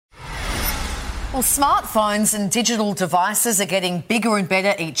Well, smartphones and digital devices are getting bigger and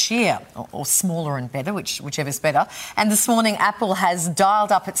better each year, or smaller and better, whichever's better. And this morning, Apple has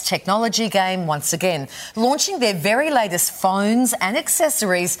dialed up its technology game once again, launching their very latest phones and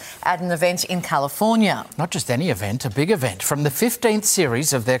accessories at an event in California. Not just any event, a big event. From the 15th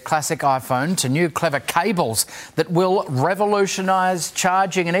series of their classic iPhone to new clever cables that will revolutionise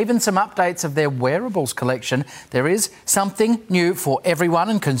charging and even some updates of their wearables collection, there is something new for everyone.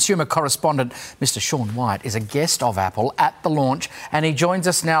 And consumer correspondent Mr. Shaun White is a guest of Apple at the launch, and he joins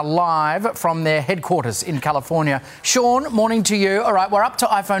us now live from their headquarters in California. Shaun, morning to you. All right, we're up to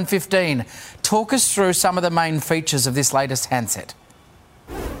iPhone 15. Talk us through some of the main features of this latest handset.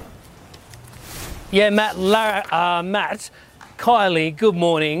 Yeah, Matt, Kylie, good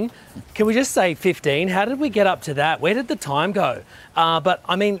morning. Can we just say 15? How did we get up to that? Where did the time go? But,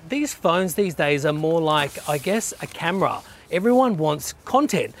 I mean, these phones these days are more like, I guess, a camera. Everyone wants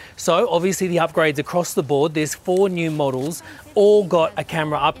content. So obviously the upgrades across the board, there's 4 new models, all got a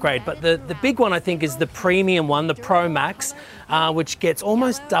camera upgrade. But the big one, I think, is the premium one, the Pro Max, which gets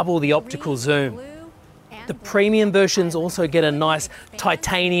almost double the optical zoom. The premium versions also get a nice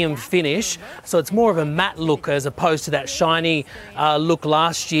titanium finish, so it's more of a matte look as opposed to that shiny look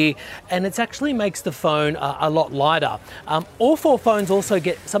last year, and it actually makes the phone a lot lighter. All 4 phones also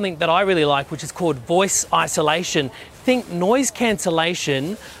get something that I really like, which is called voice isolation. Think noise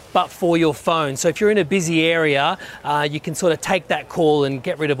cancellation, but for your phone. So if you're in a busy area, you can sort of take that call and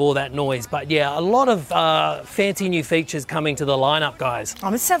get rid of all that noise. But yeah, a lot of fancy new features coming to the lineup, guys. Oh,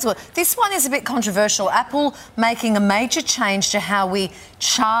 this sounds good. This one is a bit controversial. Apple making a major change to how we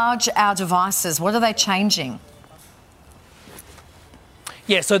charge our devices. What are they changing?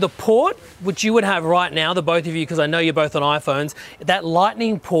 Yeah, so the port, which you would have right now, the both of you, because I know you're both on iPhones, that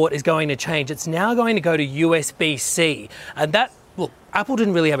Lightning port is going to change. It's now going to go to USB-C. And that, look, Apple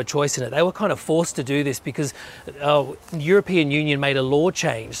didn't really have a choice in it. They were kind of forced to do this because the European Union made a law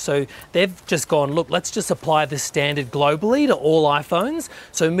change. So they've just gone, look, let's just apply this standard globally to all iPhones.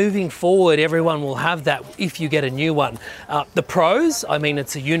 So moving forward, everyone will have that if you get a new one. The pros, I mean,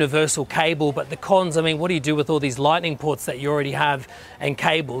 it's a universal cable, but the cons, I mean, what do you do with all these Lightning ports that you already have and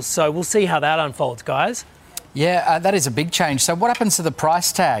cables? So we'll see how that unfolds, guys. Yeah, that is a big change. So what happens to the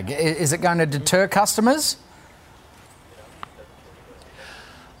price tag? Is it going to deter customers?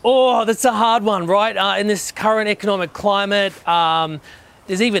 Oh, that's a hard one, right? In this current economic climate,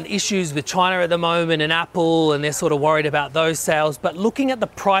 there's even issues with China at the moment and Apple, and they're sort of worried about those sales. But looking at the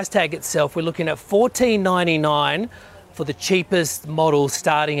price tag itself, we're looking at $14.99 for the cheapest model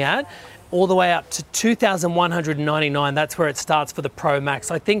starting at, all the way up to $2,199. That's where it starts for the Pro Max.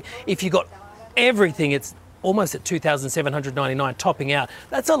 I think if you got everything, it's almost at $2,799 topping out.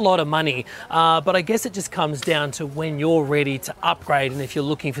 That's a lot of money, but I guess it just comes down to when you're ready to upgrade and if you're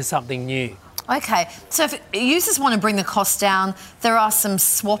looking for something new. Okay, so if users want to bring the cost down, there are some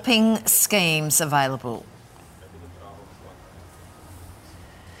swapping schemes available.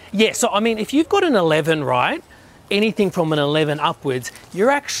 Yeah, so I mean, if you've got an 11, right, anything from an 11 upwards, you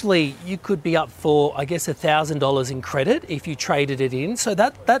could be up for, I guess, $1,000 in credit if you traded it in. So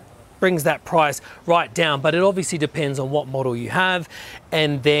that brings that price right down, but it obviously depends on what model you have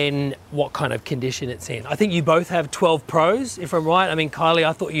and then what kind of condition it's in. I think you both have 12 Pros, if I'm right. I mean, Kylie,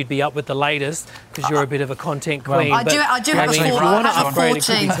 I thought you'd be up with the latest because you're a bit of a content queen. I do have a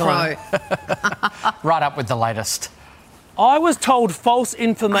 14 Pro. Right up with the latest. I was told false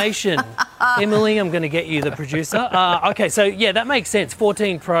information. Emily, I'm going to get you, the producer. Okay, so yeah, that makes sense.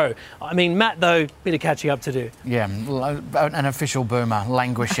 14 Pro. I mean, Matt, though, bit of catching up to do. Yeah, an official boomer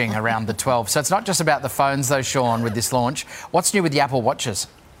languishing around the 12. So it's not just about the phones, though, Shaun, with this launch. What's new with the Apple Watches?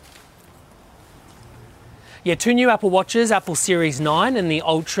 Yeah, 2 new Apple Watches, Apple Series 9 and the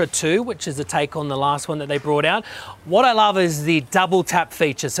Ultra 2, which is a take on the last one that they brought out. What I love is the double tap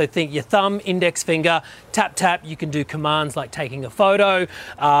feature. So think your thumb, index finger, tap, tap. You can do commands like taking a photo.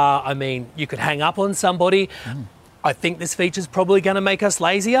 I mean, you could hang up on somebody. I think this feature is probably going to make us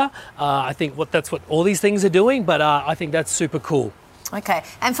lazier. I think that's what all these things are doing, but I think that's super cool. Okay,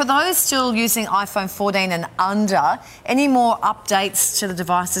 and for those still using iPhone 14 and under, any more updates to the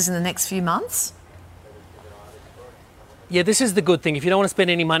devices in the next few months? Yeah, this is the good thing. If you don't want to spend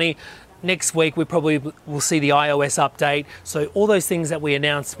any money, next week we probably will see the iOS update. So all those things that we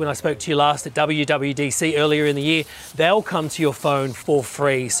announced when I spoke to you last at WWDC earlier in the year, they'll come to your phone for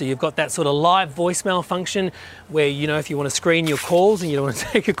free. So you've got that sort of live voicemail function where, you know, if you want to screen your calls and you don't want to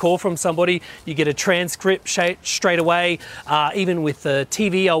take a call from somebody, you get a transcript straight away. Even with the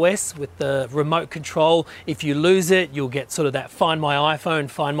tvOS, with the remote control, if you lose it, you'll get sort of that Find My iPhone,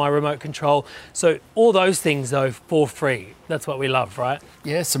 Find My remote control. So all those things, though, for free. That's what we love, right?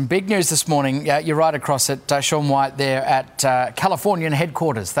 Yeah, some big news this morning. You're right across it. Shaun White there at Californian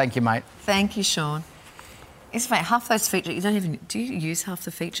headquarters. Thank you, mate. Thank you, Shaun. It's mate, half those features, you don't even... Do you use half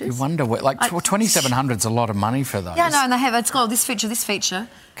the features? You wonder what... Like, 2,700's a lot of money for those. Yeah, no, and they have... It's got this feature.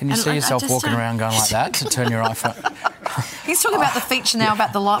 Can you see yourself walking around going like that to turn your iPhone? He's talking about the feature now,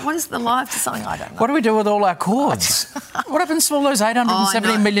 about the live... What is the live to something? I don't know. What do we do with all our cords? What happens to all those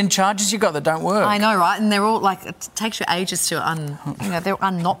 870 million charges you got that don't work? I know, right? And they're all, like... It takes you ages to they'll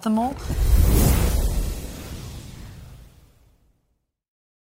unknot them all.